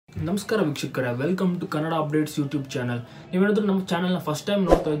ನಮಸ್ಕಾರ ವೀಕ್ಷಕರೇ, welcome to Kannada updates YouTube channel. ನೀವೇನಾದರೂ ನಮ್ಮ ಚಾನಲ್ನ ಫಸ್ಟ್ ಟೈಮ್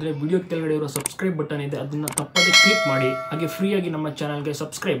ನೋಡ್ತಾ ಇದ್ರೆ ವಿಡಿಯೋ ಕೆಳಗಡೆ ಇರೋ ಸಬ್ಸ್ಕ್ರೈಬ್ ಬಟನ್ ಇದೆ, ಅದನ್ನು ತಪ್ಪದೆ ಕ್ಲಿಕ್ ಮಾಡಿ. ಹಾಗೆ ಫ್ರೀಯಾಗಿ ನಮ್ಮ ಚಾನಲ್ಗೆ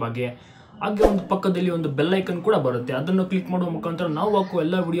ಸಬ್ಸ್ಕ್ರೈಬ್ ಆಗಿ. ಹಾಗೆ ಒಂದು ಪಕ್ಕದಲ್ಲಿ ಒಂದು ಬೆಲ್ ಐಕನ್ ಕೂಡ ಬರುತ್ತೆ, ಅದನ್ನು ಕ್ಲಿಕ್ ಮಾಡುವ ಮುಖಾಂತರ ನಾವು ಹಾಕುವ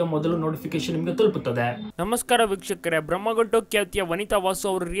ಎಲ್ಲ ವಿಡಿಯೋ ಮೊದಲು ನೋಟಿಫಿಕೇಶನ್ ನಿಮಗೆ ತಲುಪುತ್ತದೆ. ನಮಸ್ಕಾರ ವೀಕ್ಷಕರೇ, ಬ್ರಹ್ಮಗಂಟು ಖ್ಯಾತಿಯ ವನಿತಾ ವಾಸು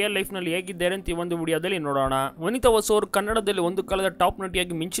ಅವರು ರಿಯಲ್ ಲೈಫ್ ನಲ್ಲಿ ಹೇಗಿದ್ದಾರೆ ಅಂತ ಈ ಒಂದು ವಿಡಿಯೋದಲ್ಲಿ ನೋಡೋಣ. ವನಿತಾ ವಾಸು ಅವರು ಕನ್ನಡದಲ್ಲಿ ಒಂದು ಕಾಲದ ಟಾಪ್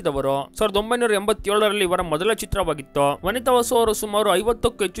ನಟಿಯಾಗಿ ಮಿಂಚಿದವರು. 1987ರಲ್ಲಿ ಇವರ ಮೊದಲ ಚಿತ್ರವಾಗಿತ್ತು. ವನಿತಾ ವಾಸು ಅವರು ಸುಮಾರು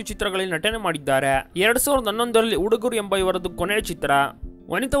 50ಕ್ಕೂ ಹೆಚ್ಚು ಚಿತ್ರಗಳಲ್ಲಿ ನಟನೆ ಮಾಡಿದ್ದಾರೆ. 2011ರಲ್ಲಿ ಹುಡುಗರು ಎಂಬ ಇವರದ್ದು ಕೊನೆಯ ಚಿತ್ರ.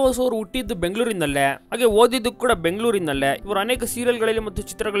 ವನಿತಾ ವಾಸು ಅವರು ಹುಟ್ಟಿದ್ದು ಬೆಂಗಳೂರಿನಲ್ಲೇ, ಹಾಗೆ ಓದಿದ್ದು ಕೂಡ ಬೆಂಗಳೂರಿನಲ್ಲೇ. ಇವರು ಅನೇಕ ಸೀರಿಯಲ್ಗಳಲ್ಲಿ ಮತ್ತು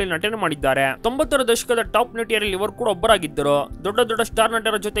ಚಿತ್ರಗಳಲ್ಲಿ ನಟನೆ ಮಾಡಿದ್ದಾರೆ. 90ರ ದಶಕದ ಟಾಪ್ ನಟಿಯರಲ್ಲಿ ಇವರು ಕೂಡ ಒಬ್ಬರಾಗಿದ್ದರು. ದೊಡ್ಡ ದೊಡ್ಡ ಸ್ಟಾರ್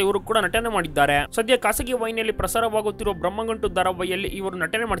ನಟರ ಜೊತೆ ಇವರು ಕೂಡ ನಟನೆ ಮಾಡಿದ್ದಾರೆ. ಸದ್ಯ ಖಾಸಗಿ ವಾಹಿನಿಯಲ್ಲಿ ಪ್ರಸಾರವಾಗುತ್ತಿರುವ ಬ್ರಹ್ಮಗಂಟು ಧಾರಾವಾಹಿಯಲ್ಲಿ ಇವರು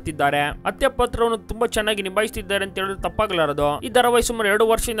ನಟನೆ ಮಾಡುತ್ತಿದ್ದಾರೆ. ಅತ್ಯ ಪಾತ್ರವನ್ನು ತುಂಬಾ ಚೆನ್ನಾಗಿ ನಿಭಾಯಿಸುತ್ತಿದ್ದಾರೆ ಅಂತ ಹೇಳಿದ್ರೆ ತಪ್ಪಾಗಲಾರದು. ಈ ಧಾರಾವಾಹಿ ಸುಮಾರು 2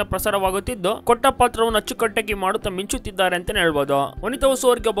 ವರ್ಷದಿಂದ ಪ್ರಸಾರವಾಗುತ್ತಿದ್ದು, ಕೊಟ್ಟ ಪಾತ್ರವನ್ನು ಅಚ್ಚುಕಟ್ಟಾಗಿ ಮಾಡುತ್ತಾ ಮಿಂಚುತ್ತಿದ್ದಾರೆ ಅಂತ ಹೇಳ್ಬೋದು. ವನಿತಾ ವಾಸು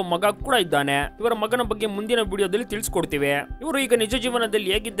ಅವರಿಗೆ ಒಬ್ಬ ಮಗ ಕೂಡ ಇದ್ದಾನೆ. ಇವರ ಮಗನ ಬಗ್ಗೆ ಮುಂದಿನ ವಿಡಿಯೋದಲ್ಲಿ ತಿಳಿಸಿಕೊಡ್ತೀವಿ. ಇವರು ಈಗ ನಿಜ ಜೀವನದಲ್ಲಿ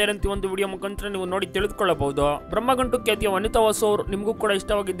ಹೇಗಿದ್ದಾರೆ ಅಂತ ಒಂದು ವಿಡಿಯೋ ಮುಖಾಂತರ ನೀವು ನೋಡಿ ತಿಳಿದುಕೊಳ್ಳಬಹುದು. ಬ್ರಹ್ಮಗಂಟು ಖ್ಯಾತಿಯ ವನಿತಾ ವಾಸು ಅವರು ನಿಮಗೂ ಕೂಡ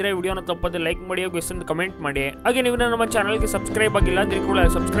ಇಷ್ಟವಾಗಿದ್ರೆ ವಿಡಿಯೋನ ತಪ್ಪದೆ ಲೈಕ್ ಮಾಡಿ, ಹಾಗೂ ಕಮೆಂಟ್ ಮಾಡಿ. ಹಾಗೆ ನೀವು ನಮ್ಮ ಚಾನಲ್ಗೆ ಸಬ್ಸ್ಕ್ರೈಬ್ ಆಗಿಲ್ಲ ಅಂದ್ರೆ ಕೂಡ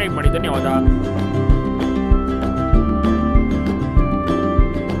ಸಬ್ಸ್ಕ್ರೈಬ್ ಮಾಡಿ. ಧನ್ಯವಾದ.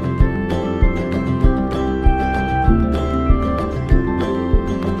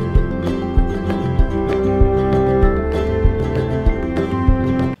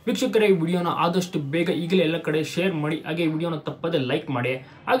 ವೀಕ್ಷಕರೇ, ಈ ವಿಡಿಯೋನ ಆದಷ್ಟು ಬೇಗ ಈಗಲೇ ಎಲ್ಲ ಕಡೆ ಶೇರ್ ಮಾಡಿ. ಹಾಗೆ ಈ ವಿಡಿಯೋನ ತಪ್ಪದೆ ಲೈಕ್ ಮಾಡಿ.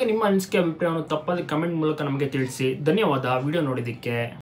 ಹಾಗೆ ನಿಮ್ಮ ಅನಿಸಿಕೆ ಅಭಿಪ್ರಾಯವನ್ನು ತಪ್ಪದೆ ಕಮೆಂಟ್ ಮೂಲಕ ನಮಗೆ ತಿಳಿಸಿ. ಧನ್ಯವಾದ ವಿಡಿಯೋ ನೋಡಿದ್ದಕ್ಕೆ.